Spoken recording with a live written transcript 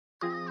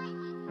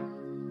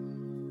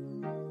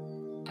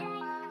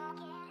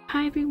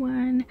Hi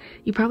everyone!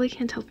 You probably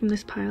can't tell from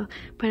this pile,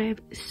 but I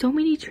have so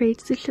many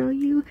trades to show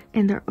you,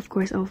 and they're of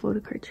course all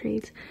Photocard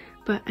trades.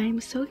 But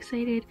I'm so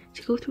excited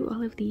to go through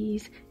all of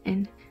these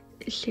and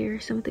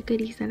share some of the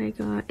goodies that I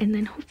got, and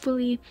then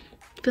hopefully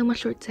film a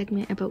short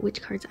segment about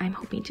which cards I'm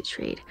hoping to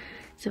trade.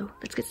 So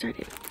let's get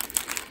started.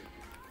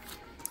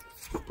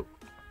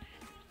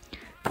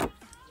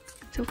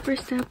 So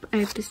first up, I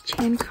have this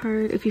Chan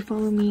card. If you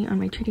follow me on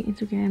my trading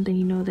Instagram, then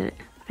you know that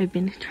I've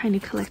been trying to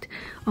collect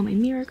all my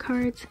mirror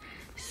cards.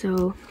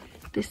 So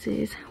this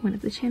is one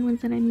of the Chan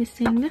ones that I'm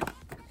missing.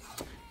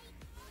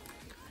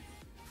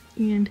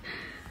 And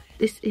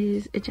this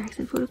is a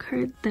Jackson photo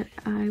card that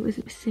I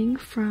was missing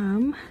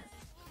from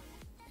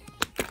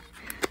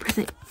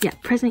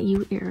present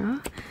U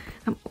era.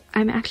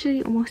 I'm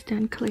actually almost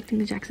done collecting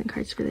the Jackson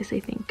cards for this, I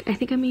think. I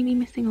think I may be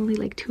missing only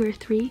like 2 or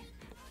 3.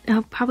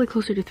 Probably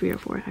closer to 3 or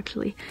 4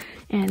 actually.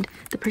 And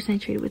the person I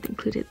traded with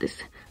included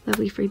this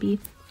lovely freebie.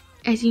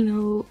 As you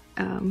know,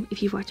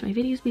 if you've watched my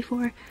videos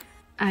before,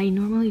 I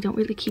normally don't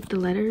really keep the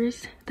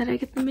letters that I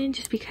get them in,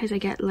 just because I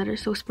get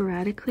letters so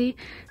sporadically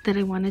that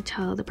I want to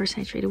tell the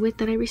person I traded with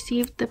that I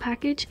received the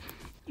package.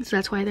 So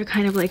that's why they're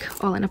kind of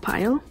like all in a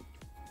pile.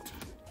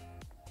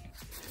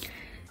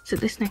 So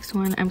this next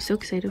one I'm so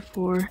excited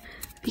for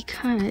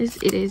because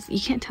it is, you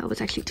can't tell, it's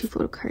actually 2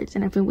 photo cards,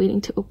 and I've been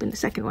waiting to open the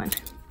second one.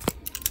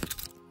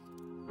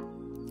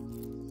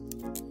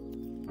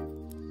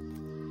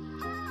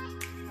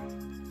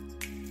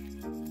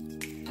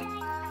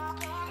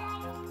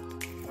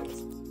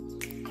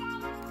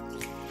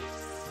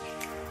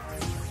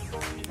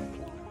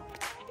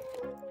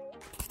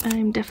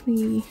 I'm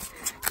definitely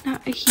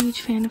not a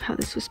huge fan of how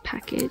this was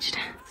packaged.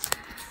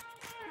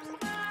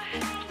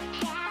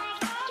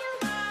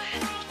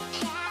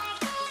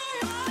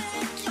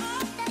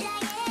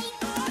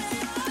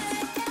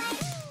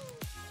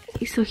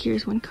 Okay, so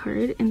here's one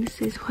card, and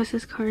this is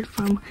Hwasa's card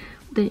from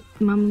the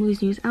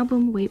Mamamoo News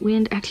album, White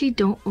Wind. I actually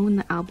don't own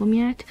the album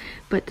yet,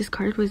 but this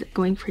card was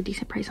going for a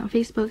decent price on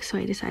Facebook, so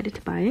I decided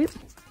to buy it.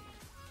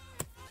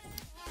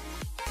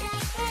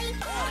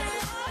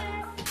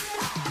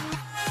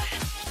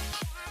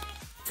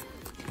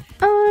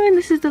 And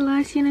this is the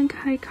last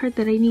Kai card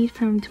that I need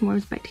from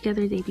Tomorrow's Back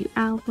Together debut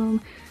album,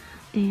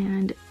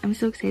 and I'm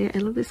so excited. I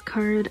love this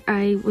card.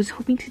 I was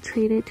hoping to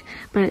trade it,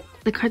 but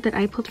the card that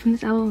I pulled from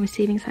this album was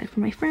saving aside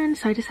for my friend,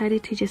 so I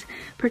decided to just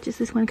purchase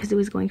this one because it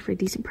was going for a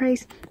decent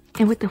price.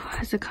 And with the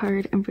Hwasa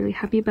card, I'm really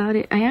happy about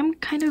it. I am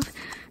kind of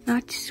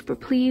not super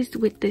pleased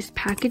with this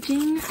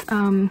packaging.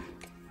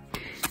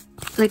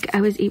 Like,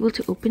 I was able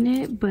to open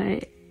it,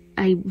 but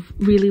I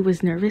really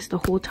was nervous the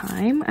whole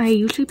time. I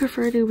usually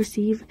prefer to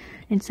receive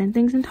and send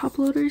things in top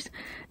loaders,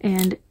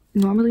 and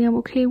normally I'm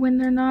okay when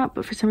they're not,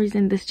 but for some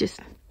reason this just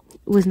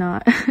was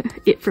not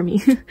it for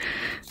me.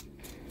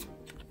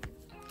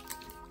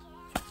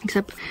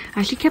 Except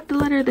I actually kept the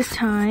letter this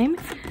time,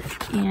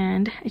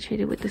 and I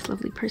traded with this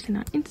lovely person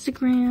on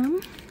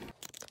Instagram.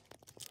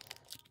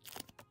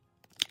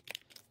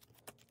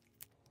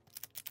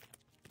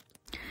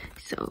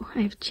 So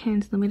I have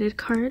Chan's limited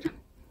card,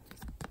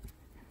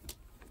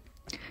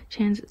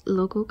 Chan's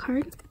logo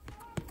card,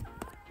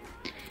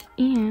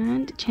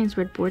 and Chan's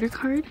red border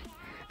card.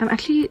 I'm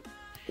actually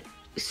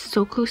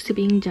so close to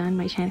being done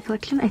my Chan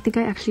collection. I think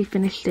I actually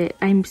finished it.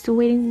 I'm still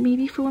waiting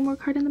maybe for one more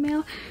card in the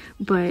mail,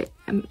 but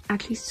I'm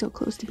actually so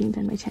close to being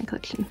done my Chan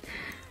collection.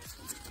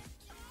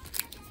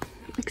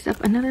 Next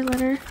up, another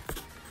letter.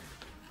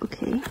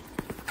 Okay.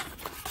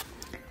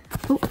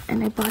 Oh,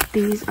 and I bought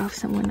these off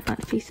someone on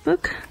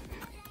Facebook.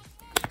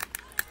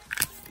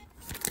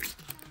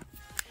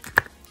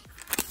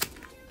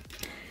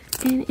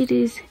 And it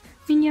is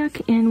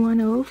Minhyuk and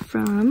Wano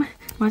from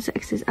Monsta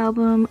X's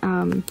album,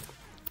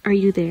 Are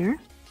You There?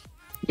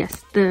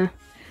 Yes,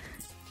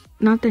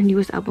 not the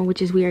newest album,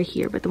 which is We Are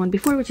Here, but the one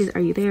before, which is Are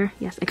You There?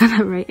 Yes, I got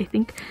that right, I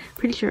think.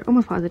 Pretty sure,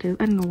 almost positive.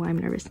 I don't know why I'm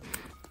nervous.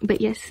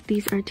 But yes,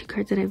 these are 2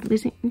 cards that I've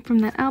missing from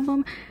that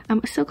album.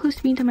 I'm so close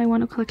to being done my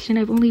Wano collection.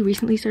 I've only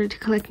recently started to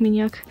collect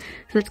Minhyuk,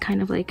 so that's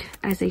kind of like,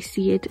 as I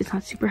see it, it's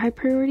not super high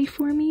priority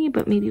for me,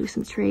 but maybe with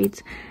some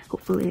trades,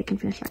 hopefully I can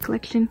finish that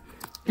collection.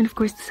 And of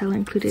course the seller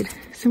included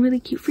some really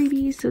cute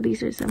freebies. So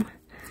these are some,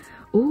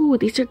 oh,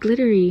 these are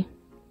glittery.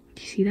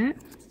 Do you see that?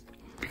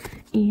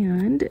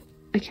 And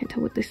I can't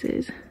tell what this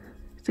is.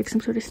 It's like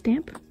some sort of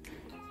stamp.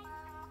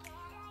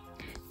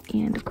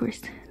 And of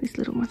course this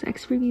little Monsta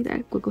X freebie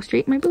that will go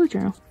straight in my bullet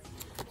journal.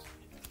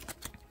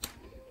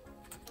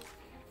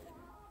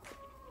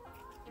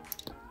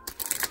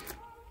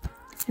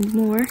 And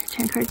more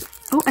Chan cards.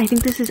 Oh, I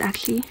think this is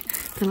actually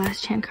the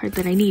last Chan card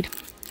that I need.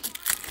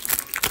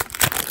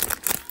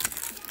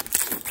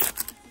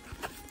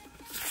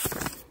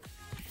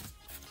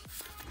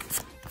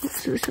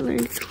 So the seller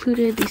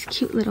included these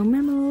cute little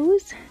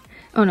memos.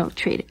 Oh no, I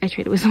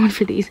traded with someone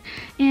for these.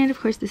 And of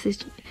course this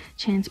is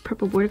Chan's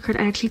purple border card.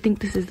 I actually think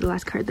this is the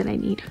last card that I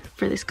need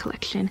for this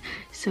collection,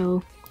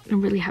 so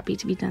I'm really happy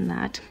to be done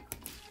that.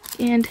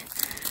 And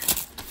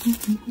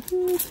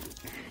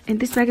And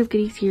this bag of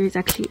goodies here is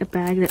actually a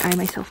bag that I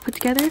myself put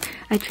together.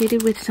 I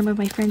traded with some of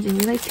my friends in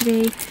real life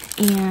today,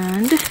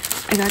 and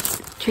I got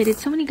traded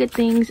so many good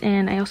things,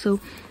 and I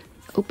also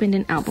opened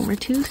an album or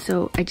two,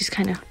 so I just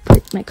kind of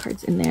put my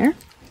cards in there.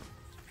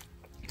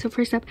 So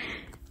first up,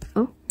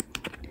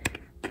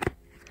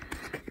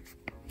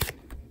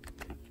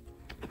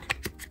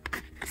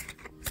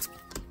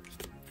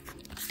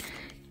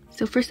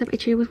 I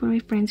traded with one of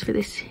my friends for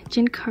this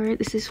Jin card.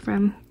 This is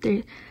from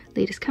their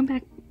latest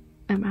comeback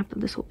map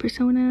of this whole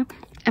Persona.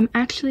 I'm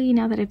actually,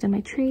 now that I've done my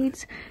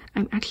trades,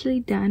 I'm actually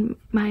done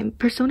my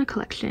Persona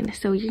collection.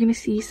 So you're gonna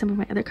see some of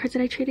my other cards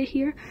that I traded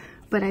here,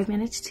 but I've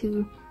managed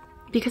to,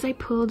 because I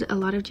pulled a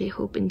lot of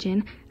J-Hope and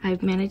Jin,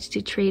 I've managed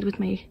to trade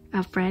with my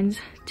friends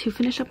to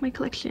finish up my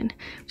collection,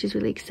 which is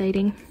really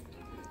exciting.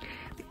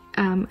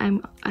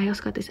 I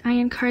also got this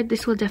Ian card.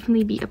 This will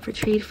definitely be up for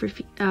trade for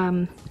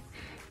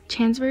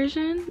Chan's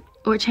version,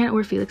 or Chan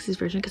or Felix's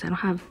version, because I don't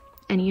have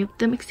any of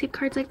the mixtape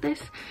cards like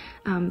this.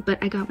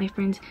 But I got my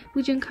friend's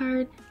Woojin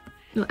card.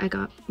 No, I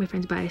got my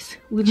friend's bias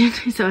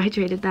Woojin, so I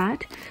traded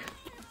that.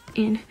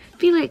 And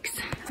Felix,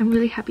 I'm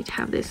really happy to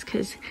have this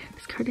because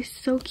this card is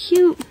so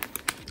cute.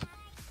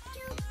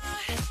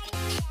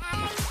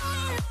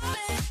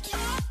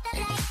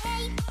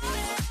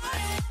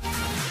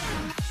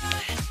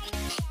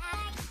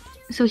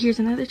 So here's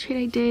another trade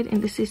I did,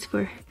 and this is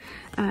for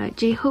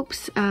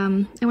J-Hope's, I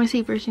want to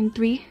say version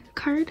 3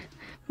 card,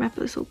 Map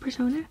of the Soul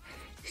Persona.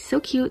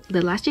 So cute.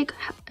 The last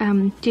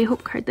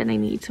J-Hope card that I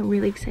need, so I'm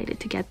really excited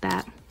to get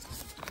that.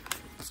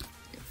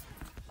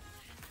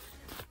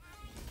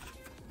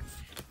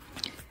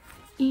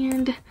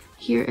 And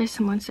here is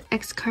some Monster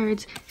X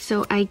cards.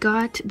 So I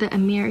got the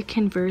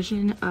American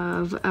version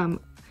of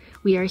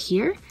We Are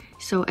Here.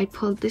 So I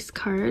pulled this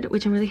card,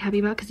 which I'm really happy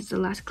about because it's the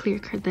last clear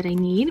card that I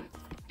need.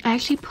 I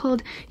actually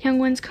pulled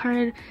Hyungwon's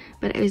card,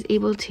 but I was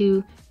able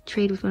to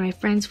trade with one of my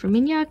friends for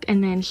Minhyuk,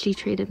 and then she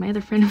traded my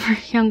other friend for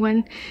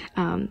Hyungwon.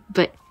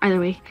 But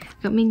either way,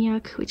 I got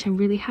Minhyuk, which I'm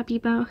really happy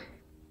about.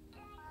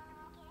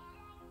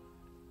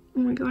 Oh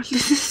my gosh,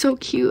 this is so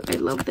cute. I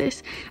love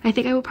this. I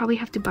think I will probably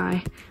have to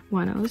buy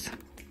Wano's.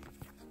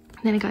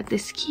 Then I got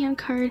this Kihyun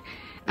card,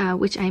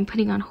 which I'm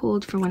putting on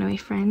hold for one of my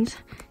friends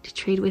to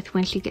trade with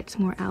when she gets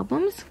more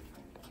albums.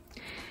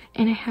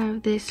 And I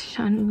have this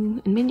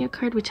Shanwoo and Minhyuk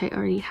card, which I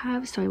already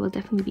have, so I will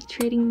definitely be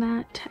trading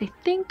that, I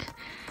think.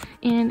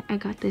 And I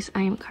got this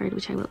IM card,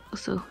 which I will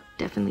also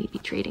definitely be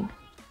trading.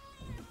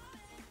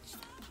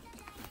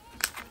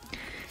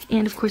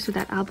 And of course, with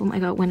that album, I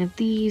got one of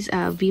these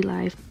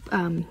V-Live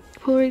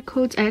Polaroid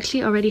codes. I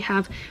actually already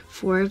have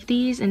 4 of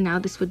these, and now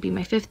this would be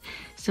my 5th,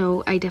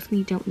 so I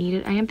definitely don't need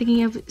it. I am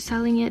thinking of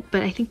selling it,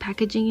 but I think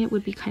packaging it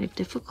would be kind of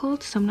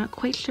difficult, so I'm not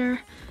quite sure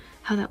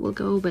how that will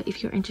go. But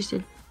if you're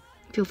interested,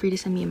 feel free to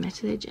send me a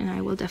message and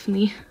I will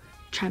definitely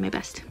try my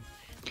best.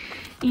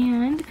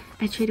 And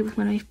I traded with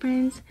one of my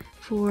friends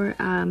for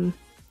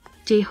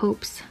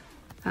J-Hope's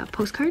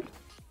postcard.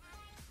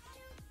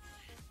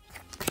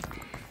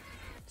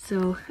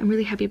 So I'm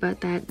really happy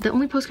about that. The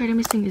only postcard I'm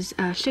missing is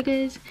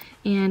Suga's,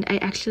 and I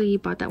actually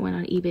bought that one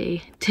on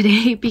eBay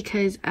today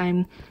because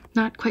I'm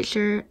not quite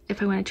sure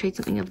if I want to trade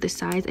something of this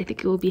size. I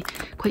think it will be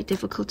quite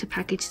difficult to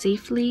package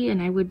safely,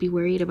 and I would be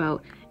worried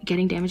about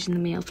getting damaged in the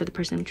mail for the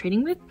person I'm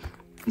trading with.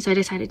 So I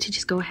decided to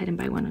just go ahead and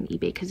buy one on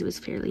eBay because it was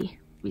fairly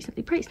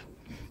decently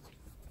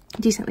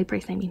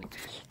priced, I mean.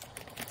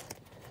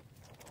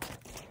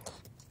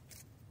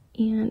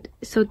 And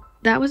so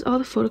that was all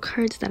the photo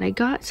cards that I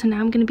got. So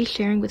now I'm going to be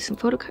sharing with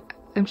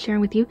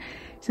sharing with you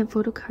some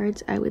photo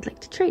cards I would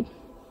like to trade.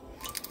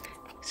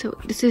 So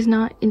this is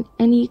not in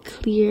any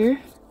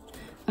clear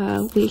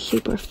way,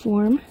 shape, or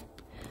form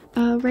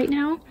right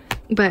now,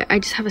 but I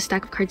just have a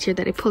stack of cards here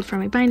that I pulled from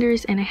my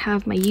binders, and I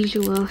have my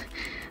usual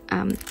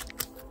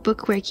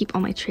book where I keep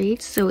all my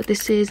trades. So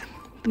this is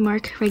the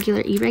Mark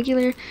Regular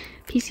Irregular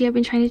PC I've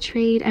been trying to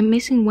trade. I'm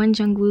missing one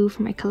Jungwoo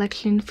for my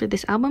collection for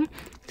this album,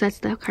 so that's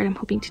the card I'm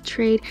hoping to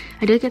trade.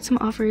 I did get some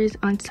offers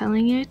on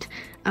selling it,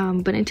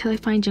 but until I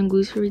find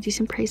Jungwoo's for a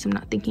decent price, I'm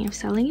not thinking of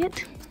selling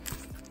it.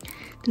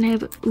 Then I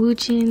have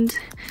Woojin's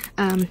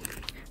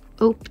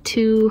Ope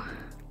 2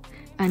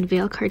 and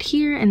Veil card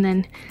here, and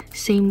then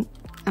same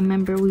a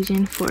member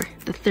Woojin for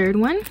the 3rd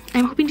one.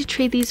 I'm hoping to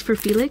trade these for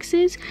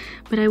Felix's,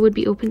 but I would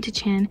be open to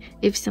Chan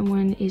if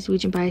someone is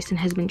Woojin biased and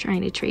has been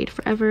trying to trade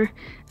forever,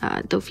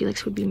 though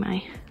Felix would be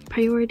my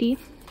priority.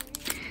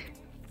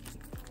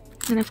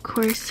 Then of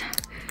course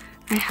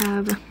I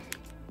have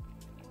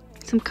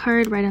some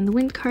card Right on the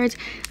Wind cards.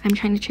 I'm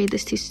trying to trade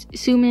this to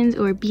Sumin's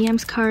or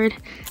BM's card.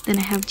 Then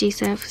I have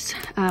JSEF's,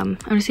 I'm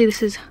gonna say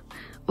this is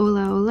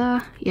Ola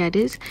Ola, yeah it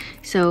is.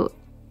 So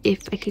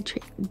if I could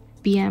trade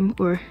BM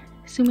or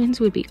Sumin's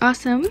would be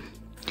awesome.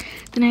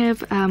 Then I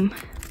have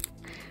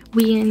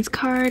Ween's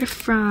card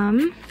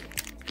from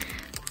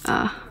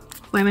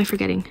why am I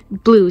forgetting?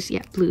 Blues,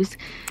 yeah, Blues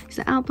is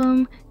the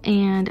album,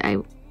 and I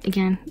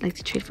again like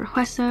to trade for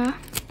Hwasa.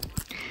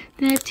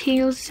 Then I have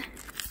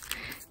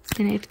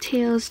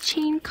Tails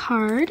chain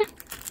card,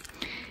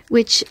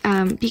 which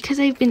because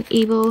I've been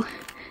able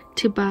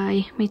to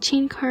buy my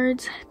chain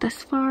cards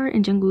thus far,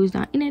 and Jungwoo is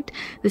not in it.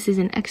 This is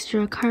an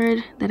extra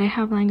card that I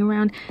have lying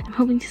around. I'm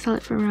hoping to sell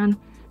it for around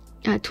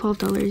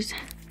 $12.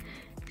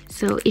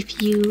 So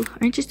if you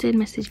are interested,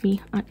 message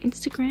me on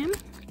Instagram.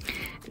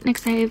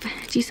 Next, I have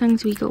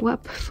Jisung's We Go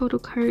Up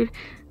Photocard.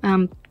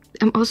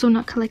 I'm also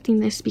not collecting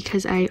this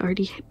because I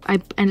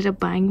ended up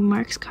buying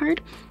Mark's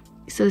card.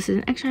 So this is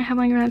an extra I have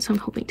lying around, so I'm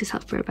hoping to sell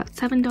it for about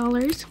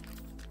 $7.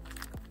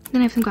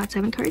 Then I have some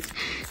GOT7 cards.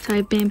 So I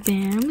have Bam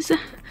Bam's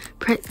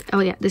oh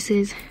yeah, this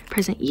is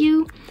Present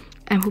You.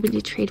 I'm hoping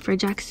to trade for a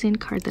Jackson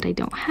card that I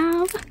don't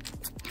have.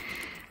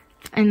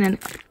 And then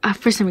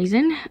for some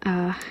reason,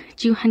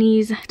 Ju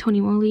Honey's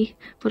Tony Moly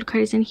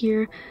Photocard is in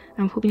here.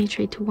 I'm hoping to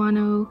trade to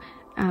Wano,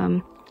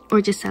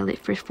 or just sell it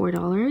for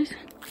 $4.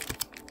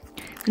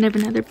 Then I have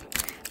another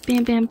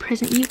Bam Bam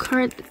Present You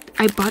card.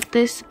 I bought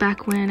this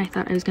back when I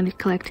thought I was going to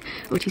collect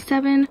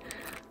OT7.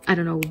 I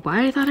don't know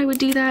why I thought I would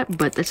do that,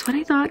 but that's what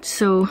I thought.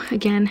 So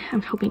again,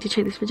 I'm hoping to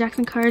trade this for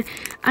Jackson card.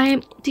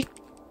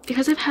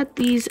 Because I've had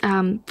these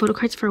photo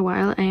cards for a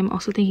while, I am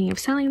also thinking of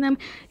selling them.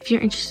 If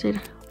you're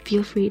interested,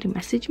 feel free to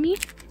message me.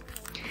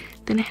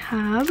 Then I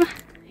have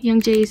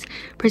Young Jae's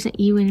Present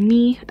You and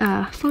Me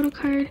photo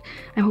card.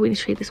 I'm hoping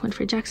to trade this one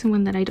for Jackson,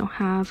 one that I don't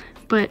have.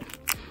 But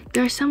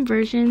there are some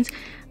versions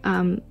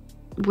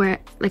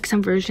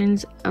some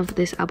versions of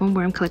this album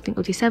where I'm collecting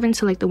OT7,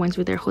 so like the ones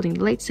where they're holding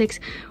the light sticks,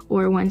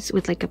 or ones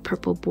with like a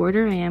purple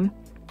border. I am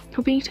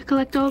hoping to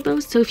collect all of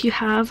those. So if you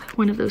have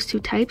one of those two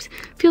types,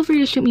 feel free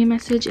to shoot me a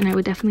message, and I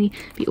would definitely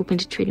be open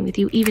to trading with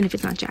you, even if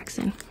it's not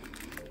Jackson.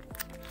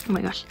 Oh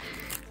my gosh.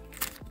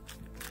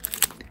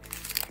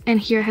 And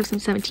here I have some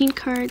 17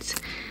 cards.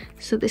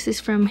 So this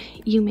is from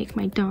You Make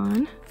My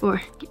Dawn,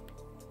 or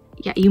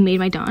yeah, You Made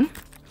My Dawn.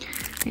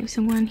 I have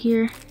someone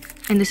here,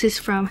 and this is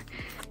from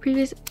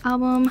previous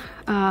album,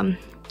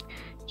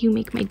 You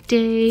Make My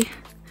Day.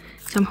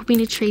 So I'm hoping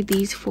to trade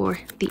these for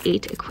the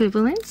 8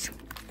 equivalents.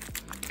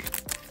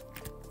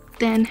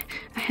 Then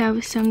I have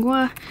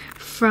Seonghwa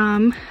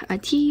from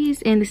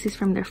Tease, and this is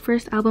from their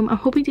first album. I'm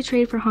hoping to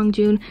trade for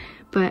Hongjoon,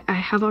 but I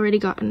have already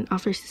gotten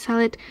offers to sell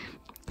it.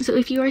 So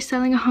if you are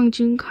selling a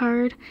Hongjoon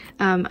card,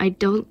 I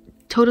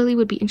totally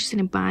would be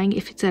interested in buying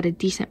if it's at a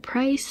decent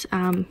price.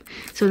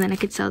 So then I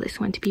could sell this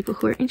one to people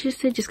who are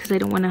interested, just because I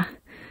don't want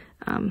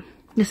to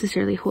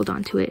necessarily hold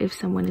on to it if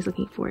someone is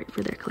looking for it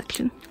for their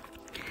collection.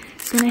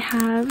 Then I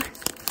have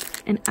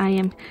an I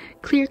Am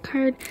Clear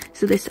card.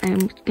 So this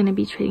I'm going to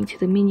be trading to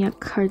the Minya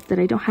card that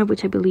I don't have,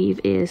 which I believe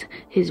is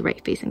his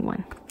right facing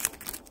one.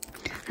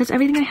 That's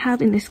everything I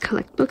have in this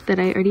collect book that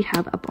I already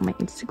have up on my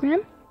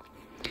Instagram.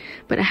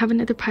 But I have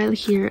another pile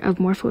here of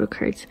more photo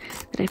cards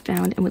that I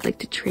found and would like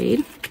to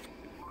trade.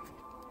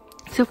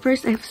 So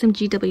first I have some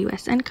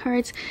GWSN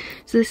cards.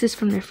 So this is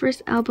from their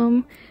first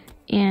album,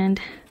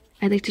 and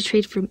I'd like to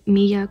trade for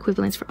Miya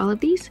equivalents for all of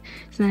these.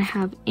 So then I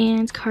have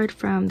Anne's card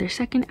from their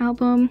second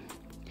album,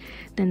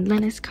 then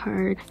Lena's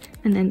card,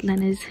 and then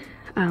Lena's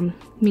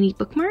mini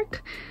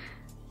bookmark.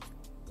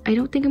 I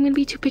don't think I'm going to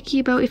be too picky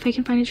about if I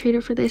can find a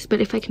trader for this,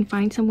 but if I can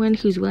find someone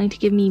who's willing to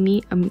give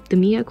me the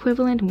Miya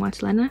equivalent and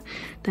wants Lena,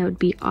 that would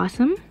be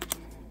awesome.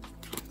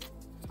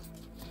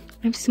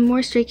 I have some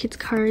more Stray Kids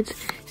cards.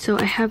 So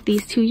I have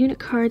these 2 unit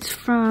cards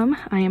from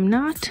I Am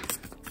Not.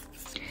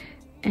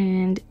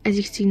 And as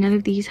you can see, none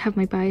of these have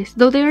my bias,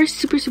 though they are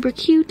super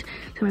cute.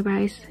 So my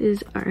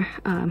biases are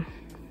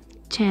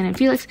Chan and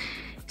Felix.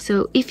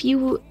 So if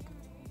you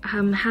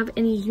have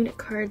any unit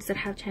cards that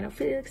have Chan or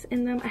Felix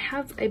in them, I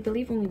have, I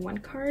believe, only 1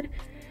 card,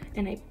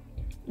 and I'm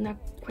not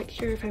quite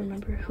sure if I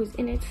remember who's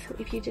in it. So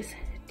if you just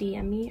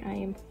DM me, I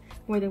am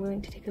more than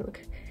willing to take a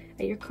look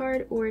at your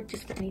card, or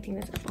just for anything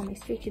that's up on my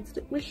Stray Kids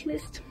wish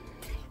list.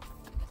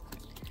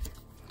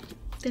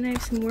 Then I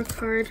have some more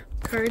cards.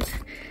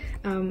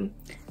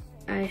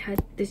 I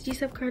had this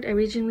GSEF card. I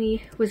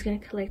originally was going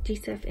to collect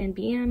GSEF and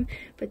BM,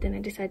 but then I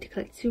decided to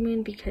collect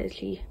Sumin because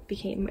she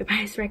became my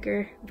bias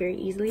wrecker very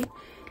easily.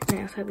 And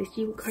I also have this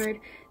Jiwoo card.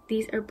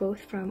 These are both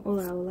from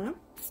Ola Ola.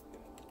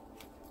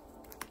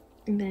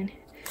 And then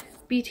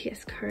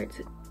BTS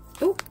cards.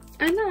 Oh,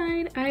 I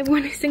lied! I have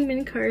one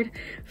Singmin card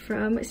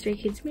from Stray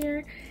Kids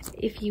Mirror.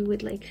 If you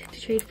would like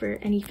to trade for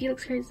any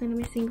Felix cards that I'm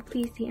missing,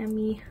 please DM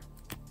me.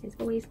 As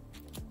always,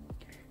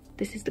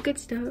 this is the good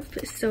stuff.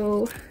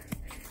 So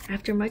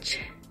after much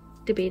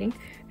debating,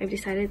 I've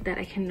decided that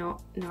I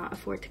cannot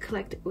afford to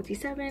collect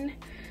OT7,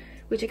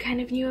 which I kind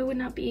of knew I would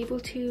not be able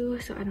to,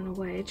 so I don't know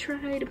why I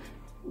tried.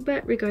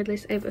 But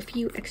regardless, I have a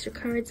few extra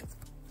cards.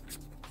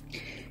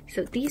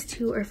 So these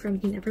 2 are from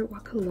You Never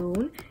Walk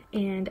Alone,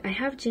 and I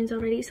have Jin's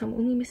already, so I'm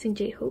only missing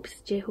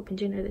J-Hope's. J-Hope and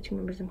Jin are the 2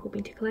 members I'm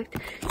hoping to collect.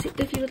 So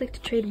if you would like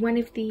to trade one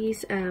of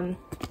these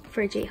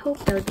for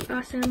J-Hope, that would be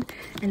awesome.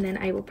 And then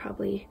I will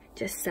probably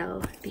just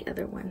sell the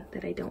other one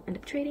that I don't end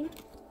up trading.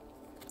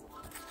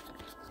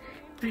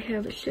 I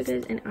have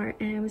Sugas and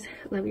RM's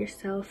Love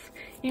Yourself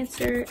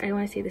Answer. I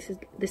want to say this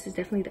is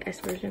definitely the S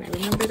version. I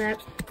remember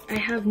that. I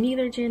have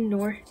neither Jin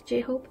nor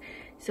J-Hope.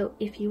 So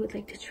if you would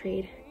like to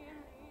trade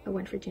a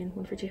one for Jin,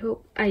 one for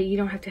J-Hope, you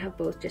don't have to have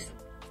both. Just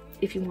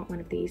if you want one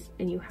of these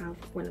and you have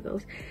one of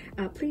those,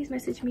 please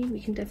message me.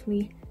 We can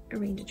definitely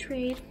arrange a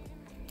trade.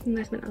 And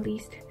last but not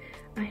least,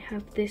 I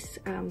have this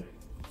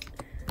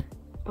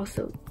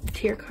also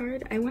tier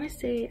card. I want to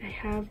say I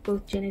have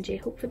both Jin and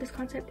J-Hope for this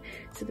concept,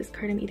 so this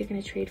card I'm either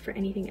going to trade for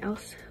anything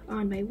else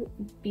on my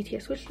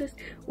BTS wish list,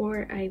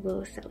 or I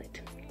will sell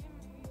it.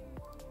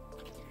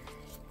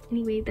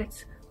 Anyway,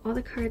 that's all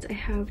the cards I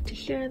have to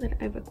share that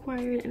I've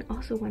acquired, and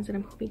also ones that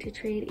I'm hoping to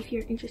trade. If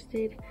you're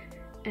interested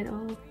at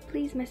all,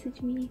 please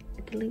message me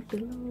at the link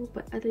below.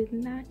 But other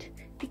than that,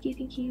 thank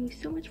you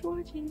so much for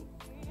watching.